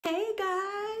Hey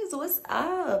guys, what's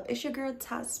up? It's your girl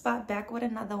Tot Spot back with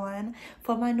another one.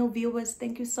 For my new viewers,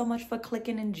 thank you so much for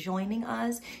clicking and joining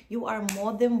us. You are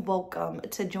more than welcome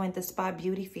to join the Spot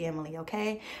Beauty family,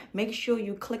 okay? Make sure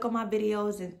you click on my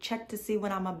videos and check to see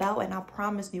what I'm about, and I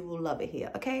promise you will love it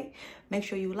here, okay? Make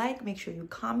sure you like, make sure you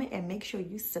comment, and make sure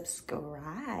you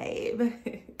subscribe.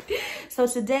 So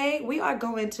today we are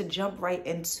going to jump right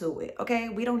into it, okay?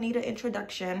 We don't need an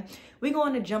introduction. We're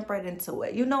going to jump right into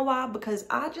it. You know why? Because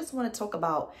I just want to talk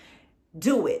about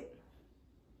do it.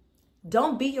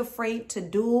 Don't be afraid to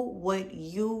do what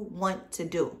you want to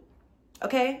do,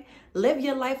 okay? Live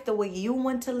your life the way you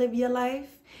want to live your life.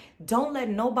 Don't let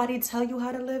nobody tell you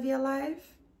how to live your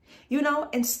life, you know,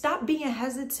 and stop being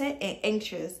hesitant and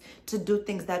anxious to do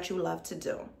things that you love to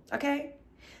do, okay?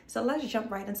 So let's jump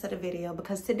right into the video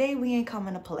because today we ain't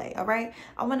coming to play, all right?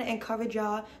 I want to encourage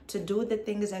y'all to do the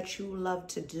things that you love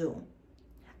to do.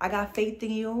 I got faith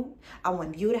in you. I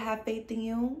want you to have faith in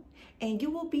you, and you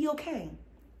will be okay.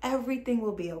 Everything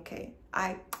will be okay.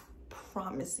 I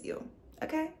promise you,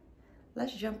 okay?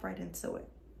 Let's jump right into it.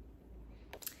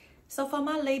 So for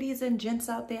my ladies and gents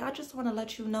out there, I just want to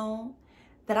let you know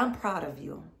that I'm proud of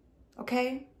you,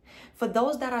 okay? For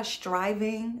those that are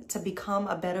striving to become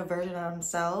a better version of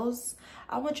themselves,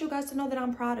 I want you guys to know that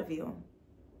I'm proud of you.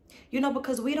 You know,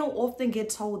 because we don't often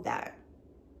get told that.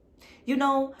 You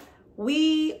know,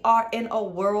 we are in a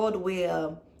world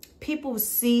where people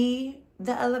see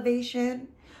the elevation,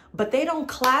 but they don't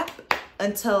clap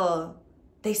until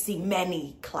they see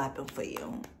many clapping for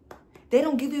you. They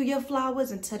don't give you your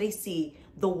flowers until they see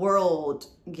the world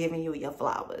giving you your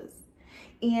flowers.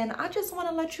 And I just want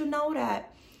to let you know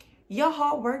that your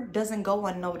hard work doesn't go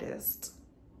unnoticed.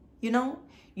 You know,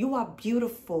 you are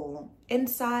beautiful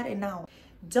inside and out.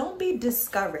 Don't be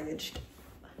discouraged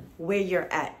where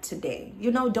you're at today.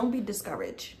 You know, don't be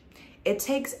discouraged. It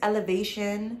takes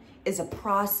elevation. It's a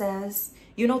process.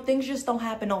 You know, things just don't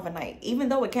happen overnight, even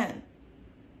though it can.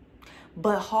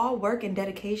 But hard work and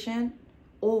dedication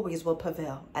always will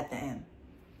prevail at the end.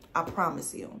 I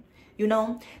promise you. You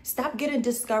know, stop getting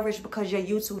discouraged because your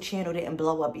YouTube channel didn't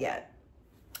blow up yet.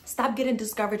 Stop getting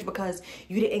discouraged because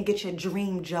you didn't get your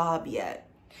dream job yet.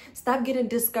 Stop getting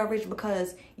discouraged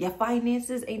because your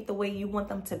finances ain't the way you want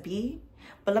them to be.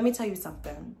 But let me tell you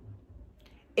something.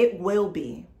 It will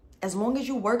be. As long as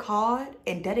you work hard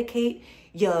and dedicate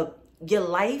your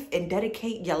life and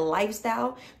dedicate your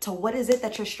lifestyle to what is it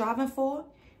that you're striving for,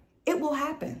 it will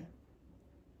happen.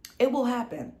 It will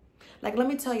happen. Like, let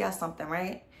me tell y'all something,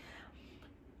 right?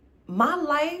 My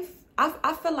life,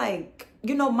 I feel like,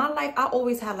 you know, my life, I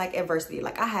always had like adversity.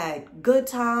 Like I had good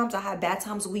times, I had bad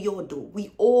times. We all do.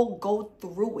 We all go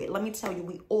through it. Let me tell you,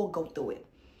 we all go through it.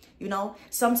 You know,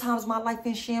 sometimes my life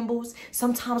in shambles.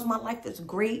 Sometimes my life is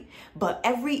great. But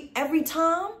every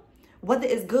time, whether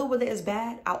it's good, whether it's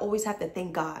bad, I always have to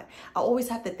thank God. I always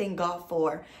have to thank God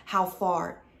for how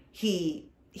far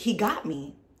he got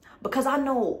me. Because I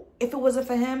know if it wasn't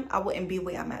for him, I wouldn't be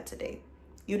where I'm at today.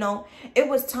 You know, it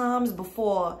was times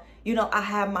before, you know, I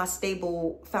had my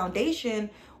stable foundation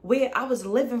where I was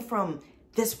living from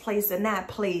this place and that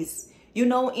place, you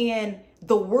know, and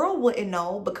the world wouldn't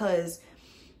know because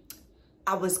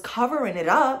I was covering it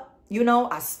up. You know,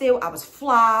 I was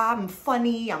fly, I'm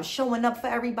funny, I'm showing up for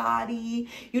everybody,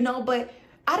 you know, but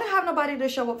I didn't have nobody to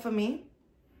show up for me.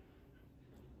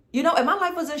 You know, and my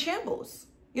life was in shambles.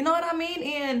 You know what I mean?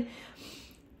 And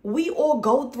we all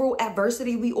go through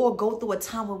adversity. We all go through a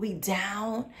time where we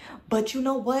down. But you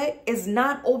know what? It's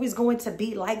not always going to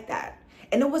be like that.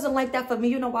 And it wasn't like that for me.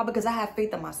 You know why? Because I have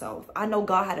faith in myself. I know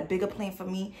God had a bigger plan for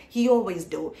me. He always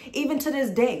do. Even to this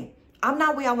day, I'm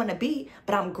not where I want to be,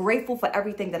 but I'm grateful for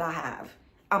everything that I have.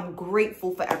 I'm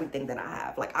grateful for everything that I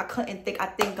have. Like I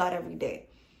thank God every day.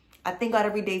 I thank God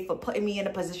every day for putting me in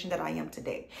the position that I am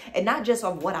today. And not just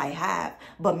of what I have,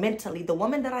 but mentally. The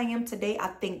woman that I am today, I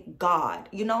thank God,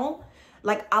 you know?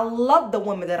 Like, I love the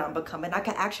woman that I'm becoming. I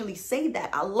can actually say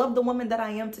that. I love the woman that I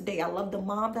am today. I love the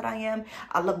mom that I am.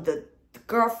 I love the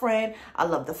girlfriend. I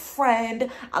love the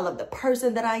friend. I love the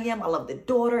person that I am. I love the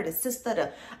daughter, the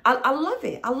sister. I love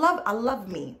it. I love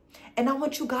me. And I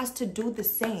want you guys to do the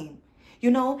same.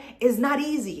 You know, it's not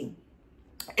easy.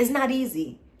 It's not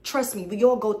easy. Trust me, we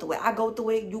all go through it. I go through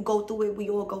it. You go through it.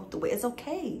 We all go through it. It's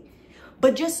okay.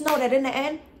 But just know that in the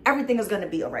end, everything is going to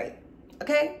be all right.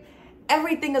 Okay?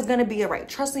 Everything is going to be all right.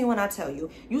 Trust me when I tell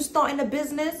you. You starting a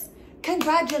business,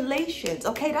 congratulations.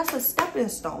 Okay? That's a stepping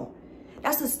stone.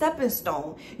 That's a stepping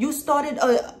stone. You started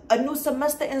a new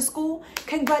semester in school,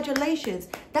 congratulations.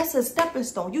 That's a stepping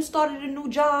stone. You started a new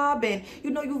job and, you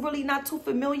know, you're really not too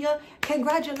familiar,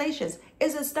 congratulations.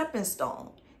 It's a stepping stone.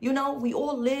 You know, we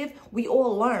all live, we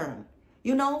all learn.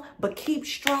 you know, but keep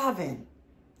striving.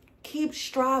 Keep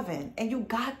striving, and you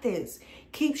got this.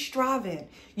 Keep striving.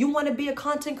 You want to be a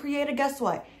content creator? Guess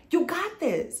what? You got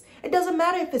this. It doesn't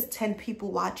matter if it's 10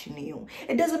 people watching you.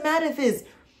 It doesn't matter if it's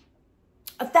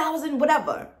 1,000,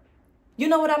 whatever. You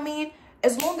know what I mean?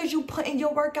 As long as you putting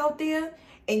your work out there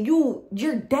and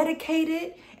you're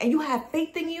dedicated and you have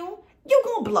faith in you, you're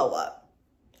going to blow up.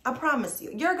 I promise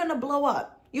you. You're going to blow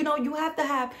up. You know, you have to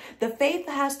have, the faith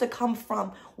has to come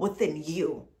from within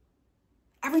you.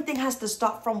 Everything has to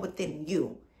start from within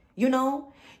you. You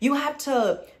know, you have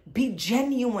to be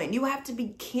genuine. You have to be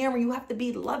caring. You have to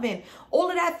be loving. All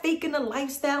of that faking the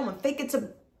lifestyle and faking to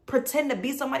pretend to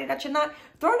be somebody that you're not.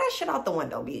 Throw that shit out the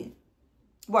window, B.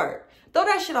 Word. Throw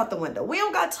that shit out the window. We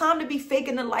don't got time to be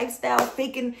faking the lifestyle,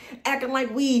 faking, acting like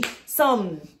we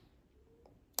some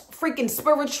freaking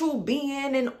spiritual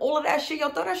being and all of that shit. Yo,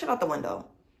 throw that shit out the window.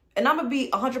 And I'm going to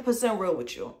be 100% real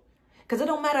with you. Because it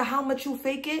don't matter how much you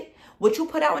fake it. What you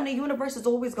put out in the universe is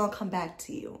always going to come back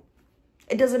to you.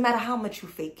 It doesn't matter how much you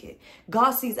fake it.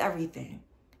 God sees everything.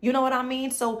 You know what I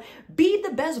mean? So be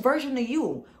the best version of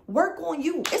you. Work on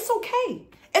you. It's okay.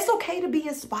 It's okay to be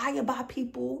inspired by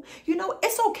people. You know,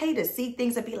 it's okay to see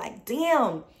things and be like,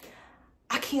 damn,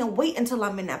 I can't wait until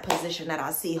I'm in that position that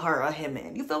I see her or him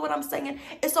in. You feel what I'm saying?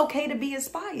 It's okay to be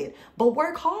inspired, but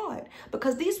work hard.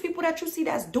 Because these people that you see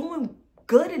that's doing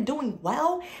good and doing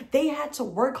well, they had to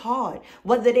work hard.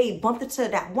 Whether they bumped into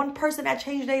that one person that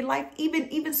changed their life,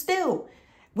 even still,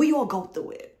 we all go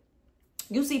through it.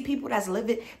 You see people that's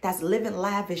living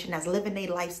lavish and that's living their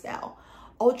lifestyle.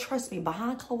 Oh, trust me,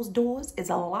 behind closed doors is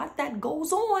a lot that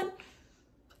goes on.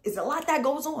 It's a lot that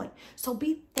goes on. So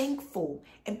be thankful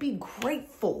and be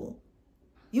grateful.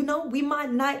 You know, we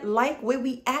might not like where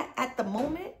we at the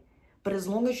moment, but as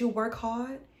long as you work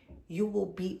hard, you will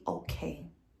be okay.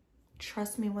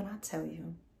 Trust me when I tell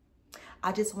you.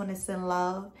 I just want to send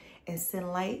love and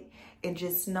send light and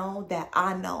just know that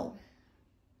I know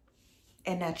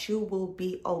and that you will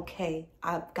be okay.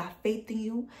 I've got faith in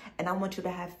you, and I want you to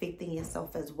have faith in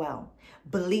yourself as well.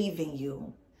 Believe in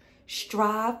you.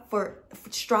 Strive for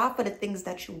the things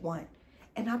that you want,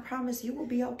 and I promise you will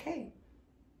be okay.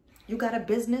 You got a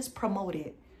business, promote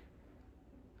it.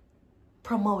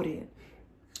 Promote it.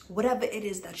 Whatever it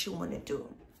is that you want to do,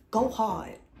 go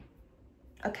hard.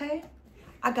 Okay?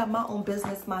 I got my own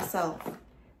business myself.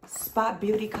 Spot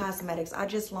Beauty Cosmetics. I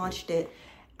just launched it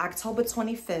October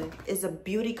 25th. It's a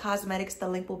beauty cosmetics. The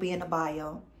link will be in the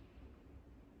bio.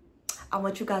 I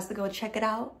want you guys to go check it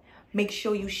out. Make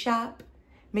sure you shop.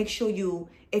 Make sure you,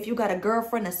 if you got a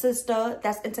girlfriend, a sister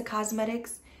that's into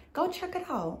cosmetics, go check it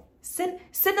out. Send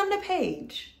them the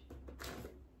page.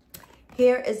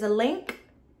 Here is a link.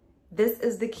 This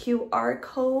is the QR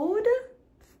code.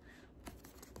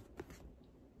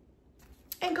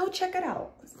 And go check it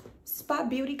out. Spot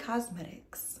Beauty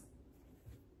Cosmetics.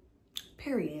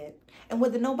 Period. And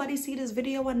whether nobody see this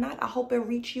video or not, I hope it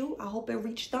reach you. I hope it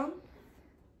reach them.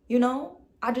 You know,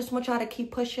 I just want y'all to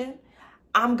keep pushing.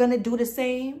 I'm going to do the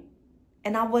same.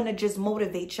 And I want to just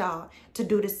motivate y'all to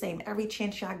do the same. Every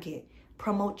chance y'all get.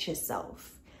 Promote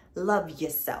yourself. Love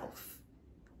yourself.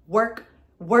 Work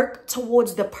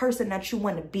towards the person that you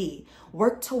want to be.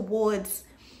 Work towards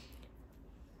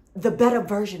the better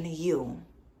version of you.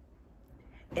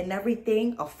 And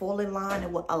everything will fall in line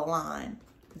and will align.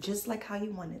 Just like how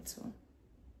you want it to.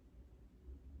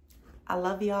 I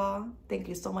love y'all. Thank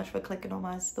you so much for clicking on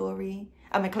my story.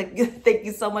 Thank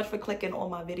you so much for clicking on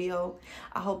my video.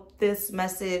 I hope this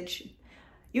message,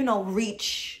 you know,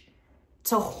 reach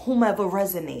to whomever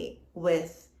resonate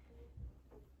with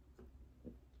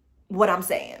what I'm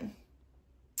saying.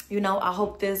 You know, I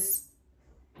hope this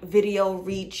video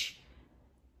reach,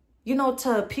 you know,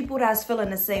 to people that's feeling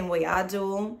the same way I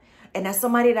do. And that's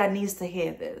somebody that needs to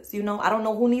hear this. You know, I don't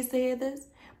know who needs to hear this,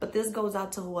 but this goes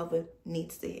out to whoever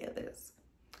needs to hear this.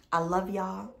 I love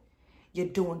y'all. You're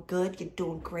doing good. You're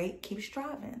doing great. Keep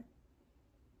striving.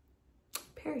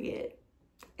 Period.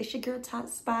 It's your girl, Top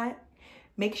Spot.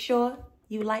 Make sure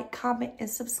you like, comment, and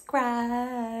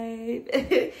subscribe.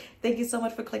 Thank you so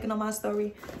much for clicking on my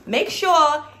story. Make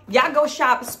sure y'all go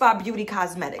shop Spot Beauty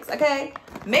Cosmetics, okay?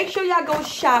 Make sure y'all go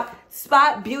shop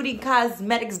Spot Beauty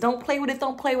Cosmetics. Don't play with it.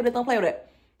 Don't play with it. Don't play with it.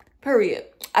 Period.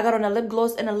 I got on a lip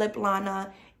gloss and a lip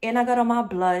liner. And I got on my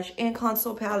blush and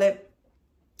contour palette.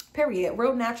 Period.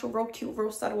 Real natural, real cute,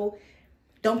 real subtle.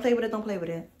 Don't play with it. Don't play with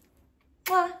it.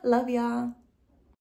 Mwah. Love y'all.